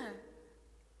serious? Yeah.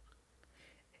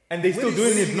 And they still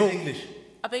doing it, no English.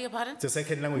 I beg your pardon? It's a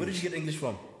second language. Where did you get English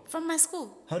from? From my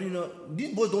school. How do you know?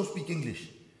 These boys don't speak English.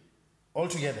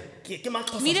 Altogether.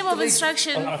 Medium of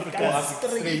instruction.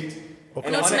 Straight.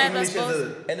 Okay. Not tonight, I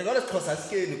suppose. And a lot of Xhosa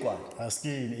asking kwa.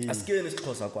 Asking is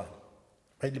Xhosa kwa.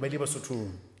 By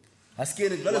Sotho.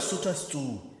 Asking is a lot of Sotho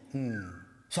too.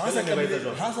 So how's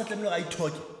that I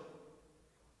talk?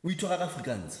 We talk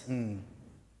Afrikaans. And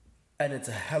it's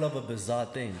a hell of a bizarre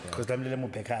thing. Because I'm little more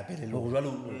pick up.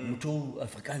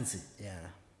 Afrikaans. Yeah.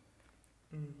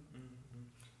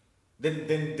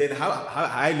 Then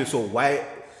how so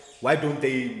why don't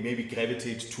they maybe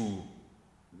gravitate to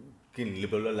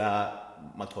liberal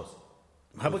matos?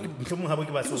 Because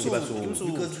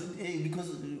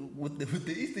with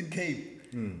the Eastern Cape,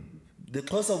 The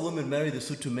Xhosa women marry the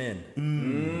Sotho men.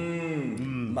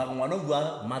 Mara ngwana o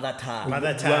bua mother tongue.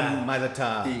 Mother tongue. Mother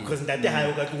tongue. Because ntate ha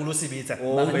yo ka tlo sebetsa.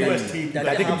 Mara Very ntate- much tape. ntate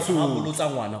Ntate ke ha Mosotho. bolotsa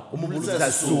ngwana, o mo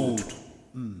bolotsa Sotho. Sotho.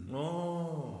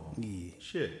 Oh.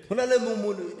 Shit. Ho na le mong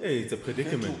mole- Hey, it's a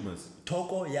predicament, mas.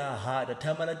 Thoko ya hard.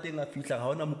 Time a teng a fihla ga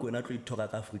hona Mokoena a tlo ithoka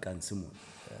ka Afrikaans mo.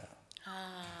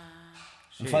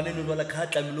 Mfaneng jwale ka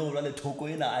tlamehile go ba le thoko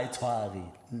ena a e tshware.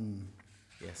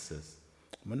 Yes, sis.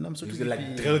 Monna Mosotho You ke can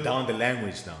like drill down the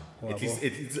language now. At least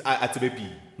it's at a baby.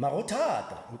 Mara ho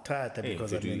thata. uthata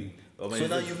because I mean, So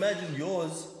now you imagine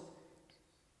yours.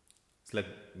 It's like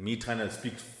me trying to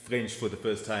speak French for the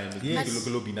first time. Yes.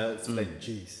 It's like,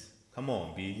 jeez. come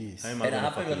on, B. Yes. How am And I gonna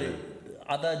hape fucking jwale learn?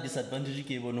 other disadvantage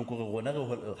ke bona gore rona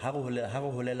ha re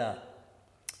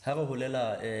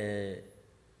holela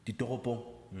ditoropong.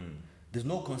 There's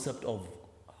no concept of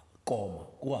koma.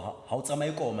 Ko ha o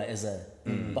tsamaye koma as a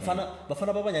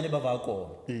bafana ba banyane ba ba koma.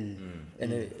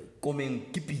 And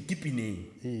komeng ke pineng.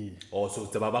 Oh, so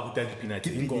it's about Pina.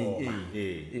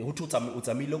 Ho thu o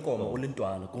tsamaile koma o le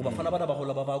ntwana. Go bafana bana ba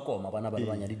hola ba ba koma bana ba le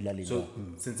banyane dilaleng. So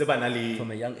since they're banally,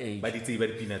 From a young age. but it's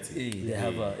about peanuts. They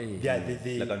have a Yeah,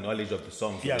 they Like a knowledge of the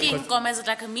song. Yeah. King because- Koma, is it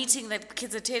like a meeting that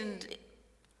kids attend?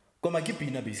 koma ke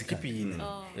pina basically.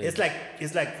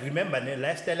 it's like remember ne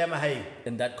lifestyle ya mahaeng.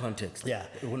 In that context. Yeah.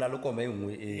 Ho na le koma e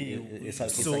nngwe e sa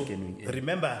So kenweng.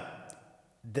 remember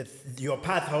your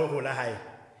path how hola high.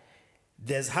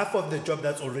 There's half of the job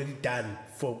that's already done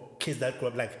for kids that grow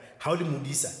up like how the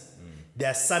mudisa. There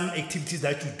are some activities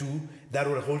that you do that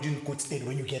will hold you in good state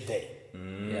when you get there.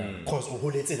 Yeah. Cause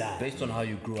Based on how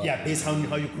you grew up. yeah, based on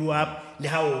how you grew up, le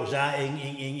how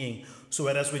eng. So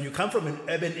whereas when you come from an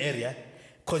urban area,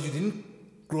 because you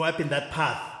didn't grow up in that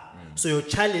path, so your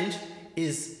challenge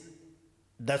is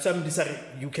that's why I'm deciding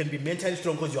you can be mentally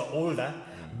strong because you're older,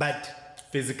 but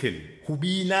Physically.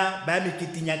 hubina ba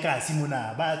meketinya kasi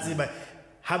mona ba tseba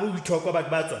how we talk about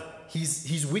Batwa.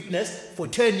 He's witnessed for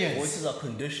 10 years. Voices are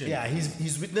conditioned. Yeah,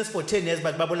 he's witnessed for 10 years,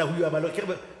 but Babola, who you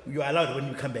are allowed when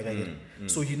you come back again.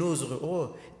 So he knows,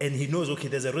 and he knows, okay,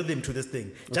 there's a rhythm to this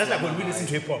thing. Just like when we listen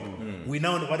to hip hop, we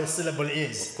know what a syllable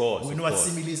is. Of course, we of know what course,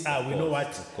 similes are. of We know course,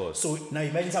 what. of course. So now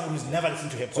imagine someone who's never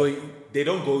listened to hip hop. So they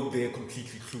don't go there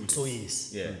completely clueless. So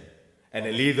yes. Yeah. And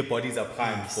they leave the bodies are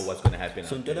primed for what's going to happen.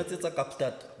 So out there. ntona tse tsa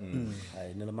Kapstad.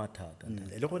 Ai ne le mathata.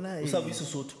 Le gona O sa bue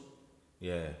Sesotho.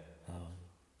 Yeah.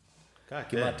 God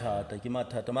Ke damn.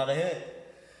 mathata. Mara he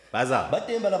Baza. ba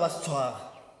teng bala ba se tshwara.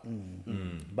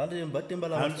 Ba teng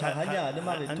bala ba se tshwara hanyane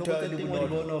mara Unto thoko tse the teng mo di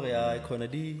bona hore ai khona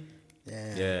di.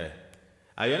 Yeah.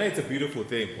 Ayona, it's a beautiful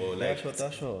thing, bro. Like,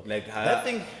 That's sure. like That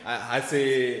thing- I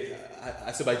say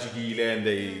bajigile and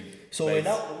they. So like,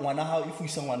 wena ngwana hao if o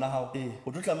isa ngwana hao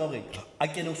o tlo tlama hore a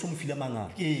kene o so mo file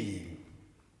mangaka.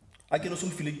 I can also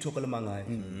feel it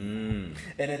and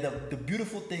then the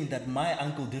beautiful thing that my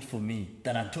uncle did for me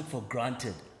that I took for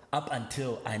granted up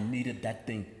until I needed that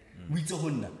thing. We tse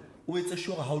honna o etse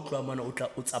sure how tloa mana o tla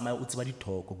o tsamaya o tseba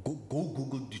dithoko. Go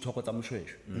Google dithoko tsa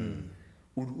moshweshwe.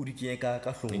 O di kenye ka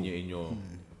hlong. in your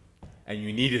and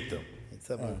you needed them. It's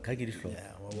about, Ka ke di hlong.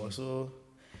 yeah, well, so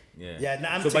Yeah. yeah.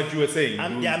 Now I'm so, but you were saying.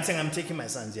 I'm saying I'm taking my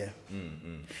sons. Yeah.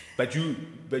 But you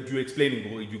explaining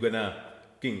bro, you're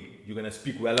gonna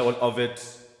speak well of it.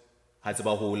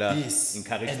 Hatsabahola. Yes.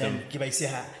 Encourage And them. then ke ba ise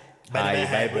ha Bye,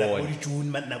 bye, boy. di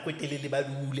June nako e telele ba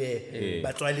dule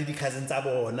ba tswa le di cousins tsa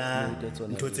bona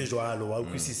ntho tse jwalo wa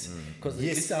utlwisisa Because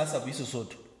yes it's a sa bue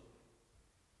Sesotho.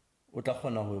 O tla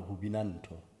kgona ho bina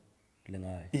ntho le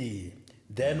ngae.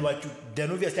 then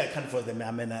obviously I can't force them.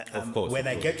 I mean, Of course, when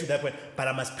of I course. get to that point, but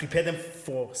I must prepare them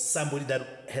for somebody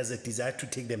that has a desire to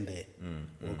take them there.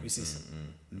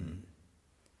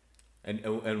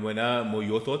 And when more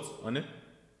your thoughts on it?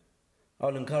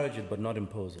 I'll encourage it but not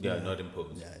impose it. Yeah, not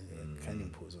imposed. Yeah, can't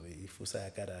impose away. If you say I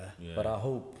gotta, But I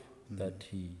hope that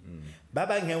he ba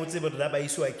bang he o tsebe hore ba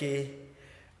iswa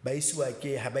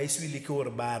ke ha ba iswi le ke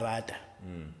hore ba rata.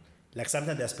 Like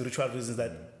sometimes there are spiritual reasons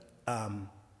that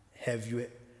have you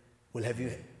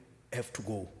have to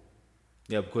go.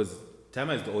 Yeah, because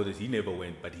Tama is the oldest. He never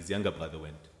went, but his younger brother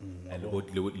went. And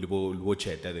Libo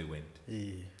Cheta, they went.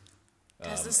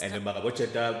 Does this And the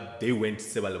Marabocheta, they went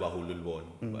Sebalabahulubon,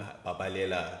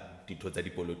 Babalela, Ditota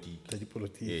di Politi.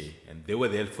 Yeah, and they were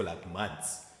there for like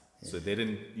months. So they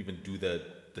didn't even do the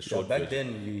short back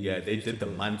version. then they did the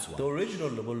months the one. original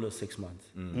level was 6 months.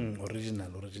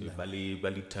 Original.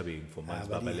 Bali Tabing for months,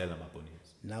 Bali- Babalela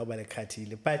Maponis. Now by the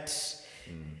Katili. But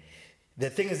the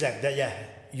thing is like that, yeah,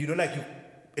 you know, like you,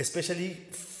 especially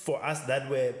for us that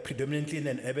were predominantly in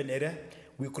an urban area,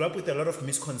 we grew up with a lot of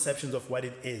misconceptions of what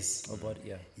it is. About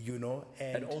You know,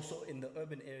 and also in the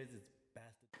urban areas it's